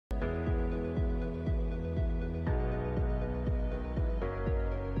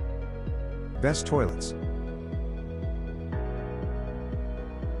Best toilets.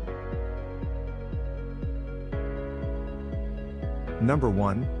 Number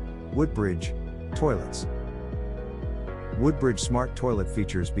 1. Woodbridge toilets. Woodbridge Smart Toilet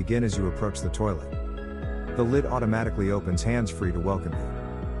features begin as you approach the toilet. The lid automatically opens hands-free to welcome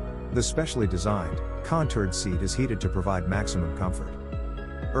you. The specially designed, contoured seat is heated to provide maximum comfort.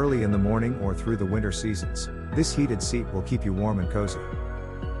 Early in the morning or through the winter seasons, this heated seat will keep you warm and cozy.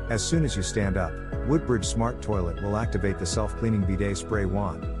 As soon as you stand up, Woodbridge Smart Toilet will activate the self-cleaning bidet spray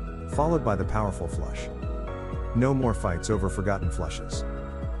wand, followed by the powerful flush. No more fights over forgotten flushes.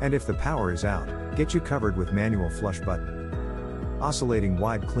 And if the power is out, get you covered with manual flush button. Oscillating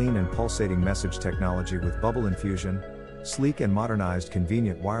wide clean and pulsating message technology with bubble infusion, sleek and modernized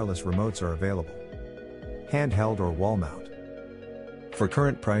convenient wireless remotes are available. Handheld or wall mount. For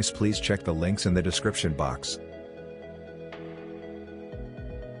current price, please check the links in the description box.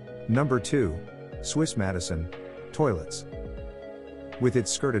 Number 2. Swiss Madison toilets. With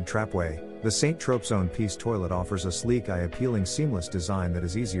its skirted trapway, the St. Tropez Own Peace toilet offers a sleek, eye-appealing, seamless design that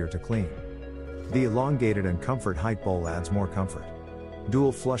is easier to clean. The elongated and comfort height bowl adds more comfort.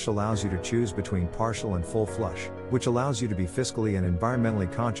 Dual flush allows you to choose between partial and full flush, which allows you to be fiscally and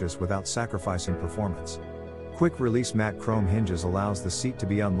environmentally conscious without sacrificing performance. Quick release matte chrome hinges allows the seat to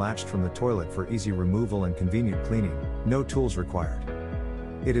be unlatched from the toilet for easy removal and convenient cleaning, no tools required.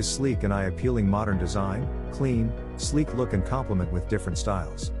 It is sleek and eye-appealing modern design, clean, sleek look and complement with different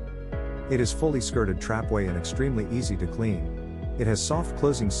styles. It is fully skirted trapway and extremely easy to clean. It has soft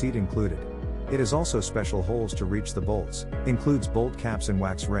closing seat included. It has also special holes to reach the bolts, includes bolt caps and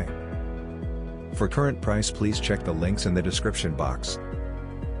wax ring. For current price, please check the links in the description box.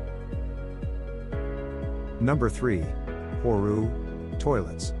 Number 3. Horu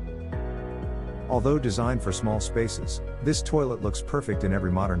toilets. Although designed for small spaces, this toilet looks perfect in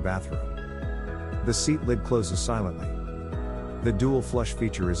every modern bathroom. The seat lid closes silently. The dual flush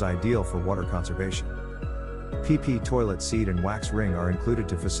feature is ideal for water conservation. PP toilet seat and wax ring are included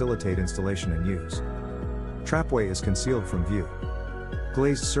to facilitate installation and use. Trapway is concealed from view.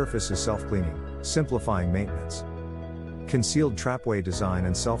 Glazed surface is self-cleaning, simplifying maintenance. Concealed trapway design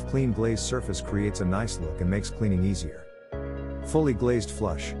and self-clean glazed surface creates a nice look and makes cleaning easier. Fully glazed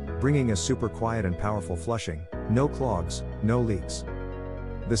flush, bringing a super quiet and powerful flushing, no clogs, no leaks.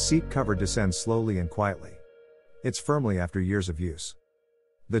 The seat cover descends slowly and quietly. It's firmly after years of use.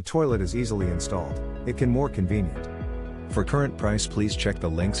 The toilet is easily installed, it can more convenient. For current price, please check the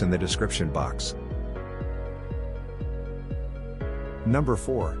links in the description box. Number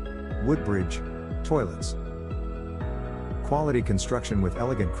 4. Woodbridge toilets. Quality construction with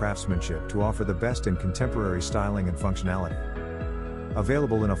elegant craftsmanship to offer the best in contemporary styling and functionality.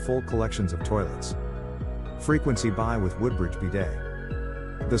 Available in a full collections of toilets. Frequency buy with Woodbridge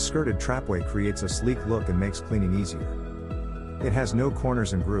bidet. The skirted trapway creates a sleek look and makes cleaning easier. It has no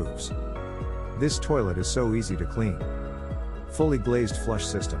corners and grooves. This toilet is so easy to clean. Fully glazed flush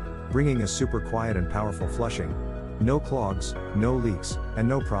system, bringing a super quiet and powerful flushing. No clogs, no leaks, and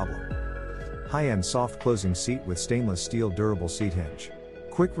no problem. High-end soft closing seat with stainless steel durable seat hinge.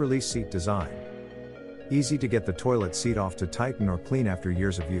 Quick release seat design. Easy to get the toilet seat off to tighten or clean after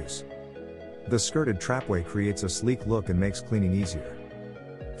years of use. The skirted trapway creates a sleek look and makes cleaning easier.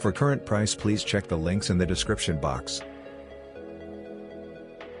 For current price, please check the links in the description box.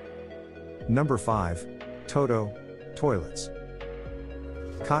 Number 5. TOTO toilets.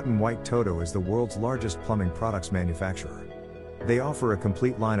 Cotton White TOTO is the world's largest plumbing products manufacturer. They offer a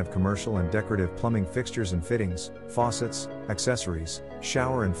complete line of commercial and decorative plumbing fixtures and fittings, faucets, accessories,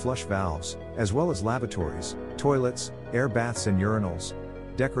 shower and flush valves, as well as lavatories, toilets, air baths and urinals.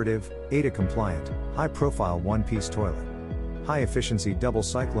 Decorative, ADA-compliant, high-profile one-piece toilet. High-efficiency double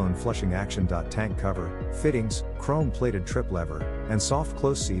cyclone flushing action. Tank cover, fittings, chrome-plated trip lever, and soft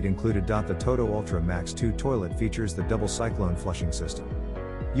close seat included. The TOTO Ultramax II toilet features the double cyclone flushing system.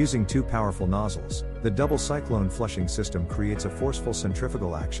 Using two powerful nozzles, the double cyclone flushing system creates a forceful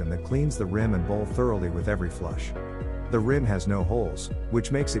centrifugal action that cleans the rim and bowl thoroughly with every flush. The rim has no holes,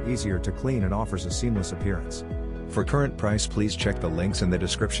 which makes it easier to clean and offers a seamless appearance. For current price, please check the links in the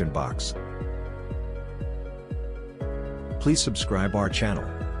description box. Please subscribe our channel.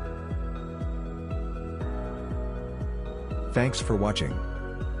 Thanks for watching.